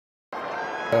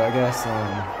I guess,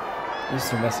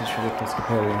 Easter message for the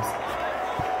Episcopalians.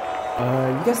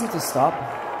 You guys need to stop.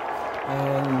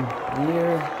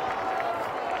 Year,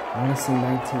 I want to say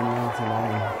 1999.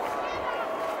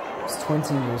 I was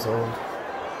 20 years old.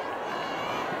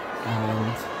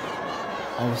 And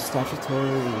I was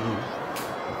statutorily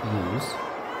abused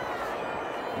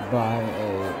by a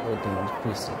ordained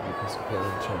priest of the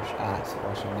Episcopalian Church at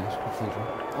Washington Cathedral.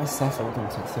 I settled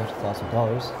and took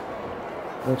 $30,000.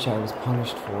 Which I was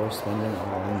punished for spending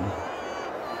on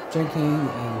drinking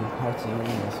and partying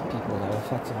with people that I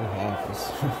effectively had because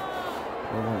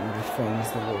they weren't really friends,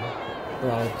 they were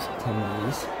bribed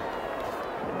attendees.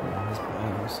 I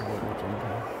also were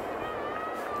drinking.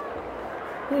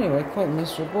 Anyway, quite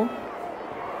miserable,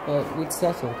 but we'd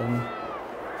settled, and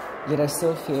yet I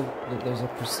still feel that there's a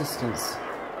persistence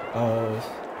of,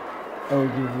 oh,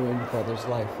 you ruined brother's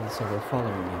life and so we're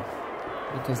following you.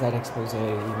 Because that expose,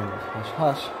 even with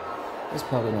hush-hush, is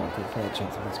probably not good for that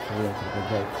gentleman's career. It could be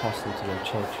very costly to their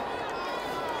church.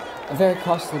 Very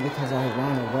costly because I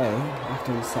ran away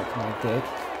after he sucked my dick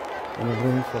in a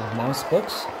room full of mouse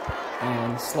books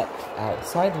and slept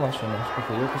outside Washington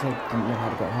Cathedral because I didn't know how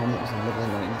to get home. It was in the middle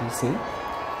of the night in DC.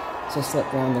 So I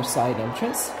slept around their side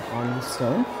entrance on the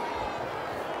stone.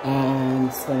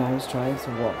 And then I was trying to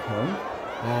walk home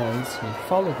and he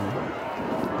followed me.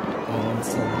 And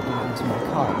so he got into my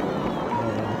car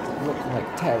and looked like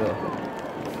terror,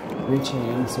 reaching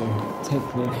in to take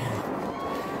me.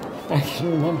 I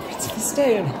can remember to this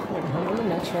day, and I went home on the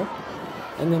metro,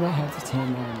 and then I had to tell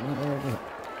my mother,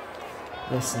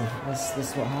 listen, this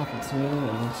is what happened to me,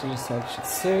 and she just said she'd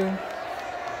sue,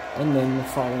 and then the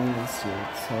following ensued.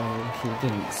 So he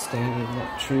didn't stay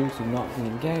not true to not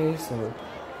being gay, so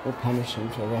we'll punish him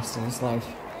for the rest of his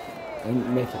life.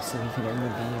 And make it so he can only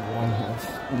be one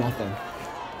of nothing.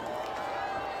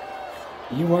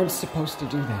 You weren't supposed to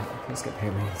do that,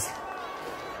 Episcopalians.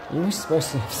 You were supposed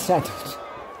to have settled.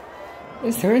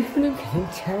 Is there anyone who can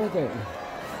interrogate me?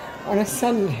 On a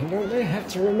Sunday, don't they have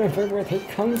to remember where they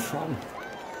come from?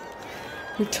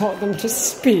 Who taught them to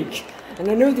speak? And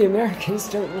I know the Americans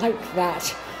don't like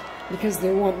that, because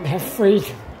they want their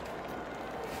freedom.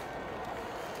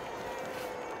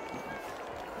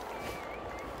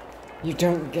 You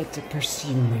don't get to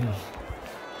pursue me.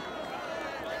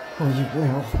 Or you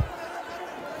will.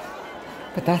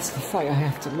 But that's the fight I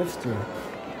have to live through.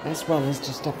 As well as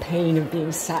just a pain of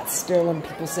being sat still and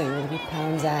people saying, well, if he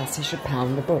pounds ass, he should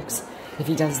pound the books. If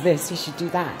he does this, he should do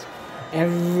that.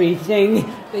 Everything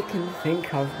they can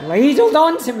think of ladled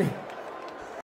onto me.